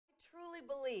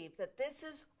believe that this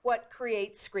is what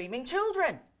creates screaming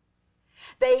children.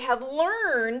 They have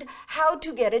learned how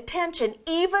to get attention,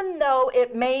 even though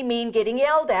it may mean getting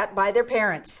yelled at by their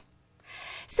parents.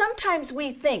 Sometimes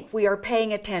we think we are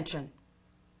paying attention,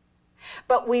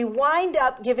 but we wind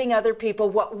up giving other people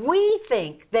what we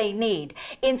think they need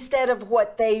instead of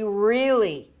what they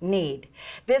really need.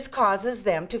 This causes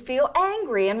them to feel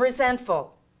angry and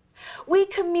resentful. We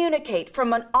communicate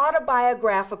from an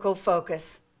autobiographical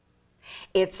focus.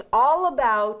 It's all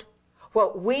about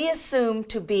what we assume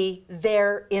to be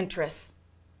their interests,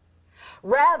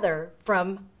 rather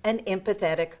from an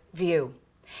empathetic view.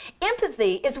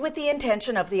 Empathy is with the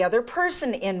intention of the other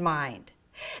person in mind.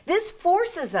 This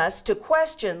forces us to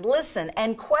question, listen,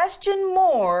 and question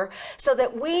more so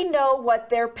that we know what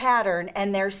their pattern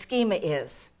and their schema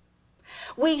is.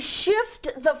 We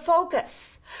shift the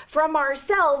focus from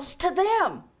ourselves to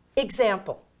them.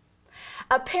 Example,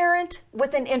 a parent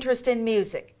with an interest in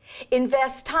music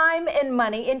invests time and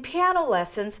money in piano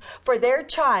lessons for their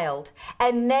child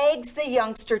and nags the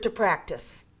youngster to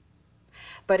practice.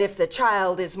 But if the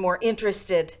child is more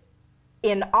interested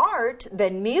in art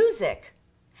than music,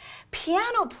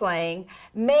 piano playing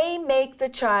may make the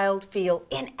child feel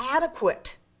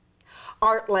inadequate.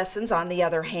 Art lessons, on the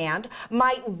other hand,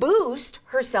 might boost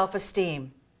her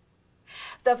self-esteem.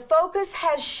 The focus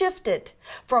has shifted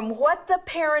from what the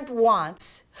parent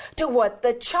wants to what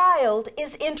the child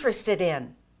is interested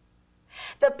in.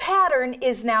 The pattern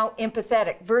is now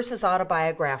empathetic versus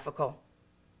autobiographical.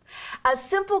 A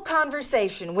simple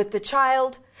conversation with the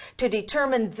child to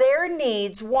determine their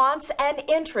needs, wants, and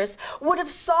interests would have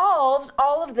solved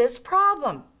all of this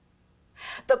problem.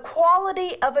 The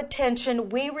quality of attention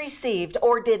we received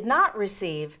or did not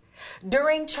receive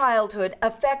during childhood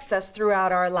affects us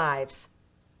throughout our lives.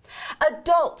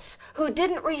 Adults who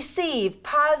didn't receive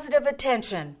positive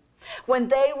attention when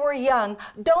they were young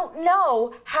don't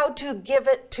know how to give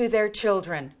it to their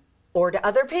children or to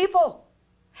other people.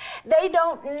 They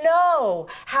don't know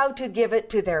how to give it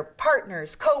to their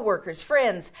partners, co-workers,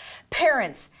 friends,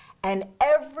 parents, and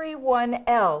everyone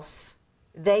else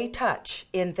they touch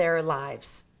in their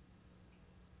lives.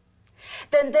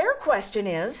 Then their question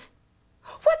is,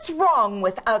 what's wrong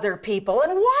with other people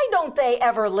and why don't they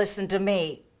ever listen to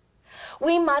me?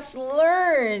 We must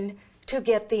learn to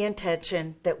get the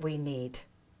attention that we need.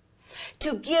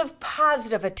 To give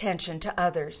positive attention to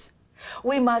others,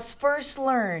 we must first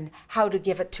learn how to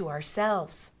give it to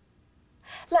ourselves.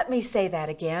 Let me say that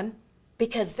again,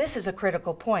 because this is a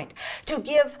critical point. To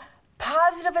give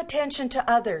positive attention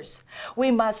to others,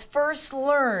 we must first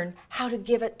learn how to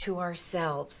give it to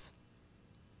ourselves.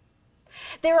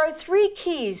 There are 3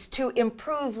 keys to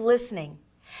improve listening,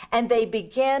 and they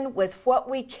begin with what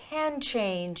we can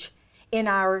change in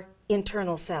our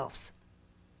internal selves.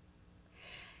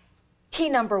 Key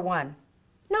number 1,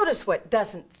 notice what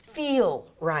doesn't feel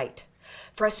right.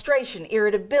 Frustration,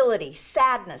 irritability,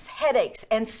 sadness, headaches,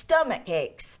 and stomach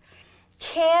aches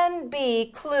can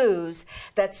be clues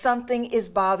that something is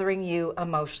bothering you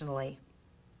emotionally.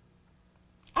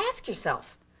 Ask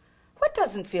yourself, what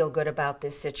doesn't feel good about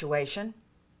this situation?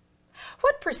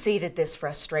 What preceded this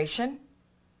frustration?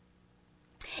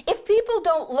 If people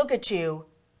don't look at you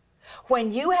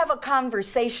when you have a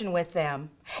conversation with them,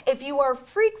 if you are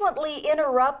frequently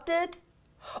interrupted,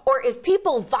 or if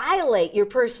people violate your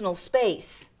personal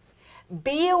space,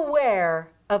 be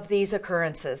aware of these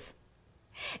occurrences.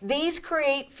 These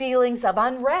create feelings of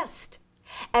unrest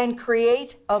and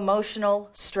create emotional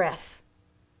stress.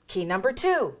 Key number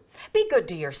 2, be good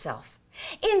to yourself.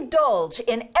 Indulge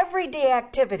in everyday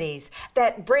activities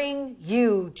that bring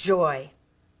you joy.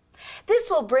 This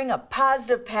will bring a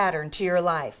positive pattern to your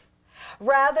life,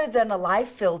 rather than a life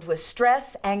filled with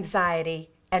stress, anxiety,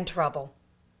 and trouble.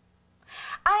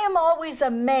 I am always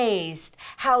amazed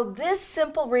how this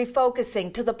simple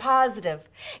refocusing to the positive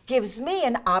gives me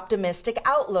an optimistic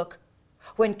outlook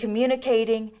when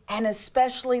communicating and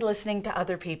especially listening to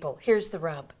other people. Here's the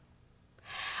rub.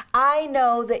 I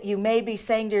know that you may be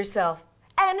saying to yourself,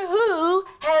 and who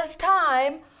has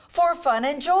time for fun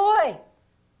and joy?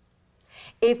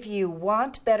 If you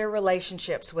want better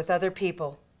relationships with other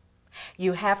people,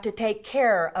 you have to take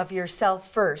care of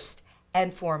yourself first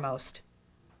and foremost.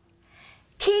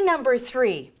 Key number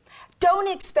 3, don't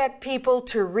expect people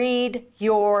to read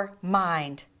your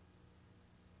mind.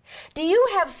 Do you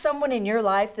have someone in your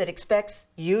life that expects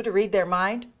you to read their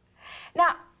mind?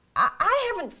 Now,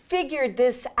 I haven't figured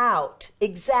this out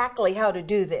exactly how to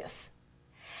do this.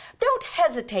 Don't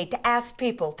hesitate to ask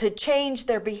people to change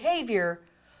their behavior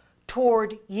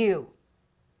toward you.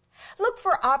 Look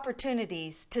for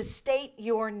opportunities to state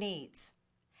your needs.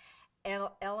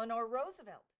 Eleanor Roosevelt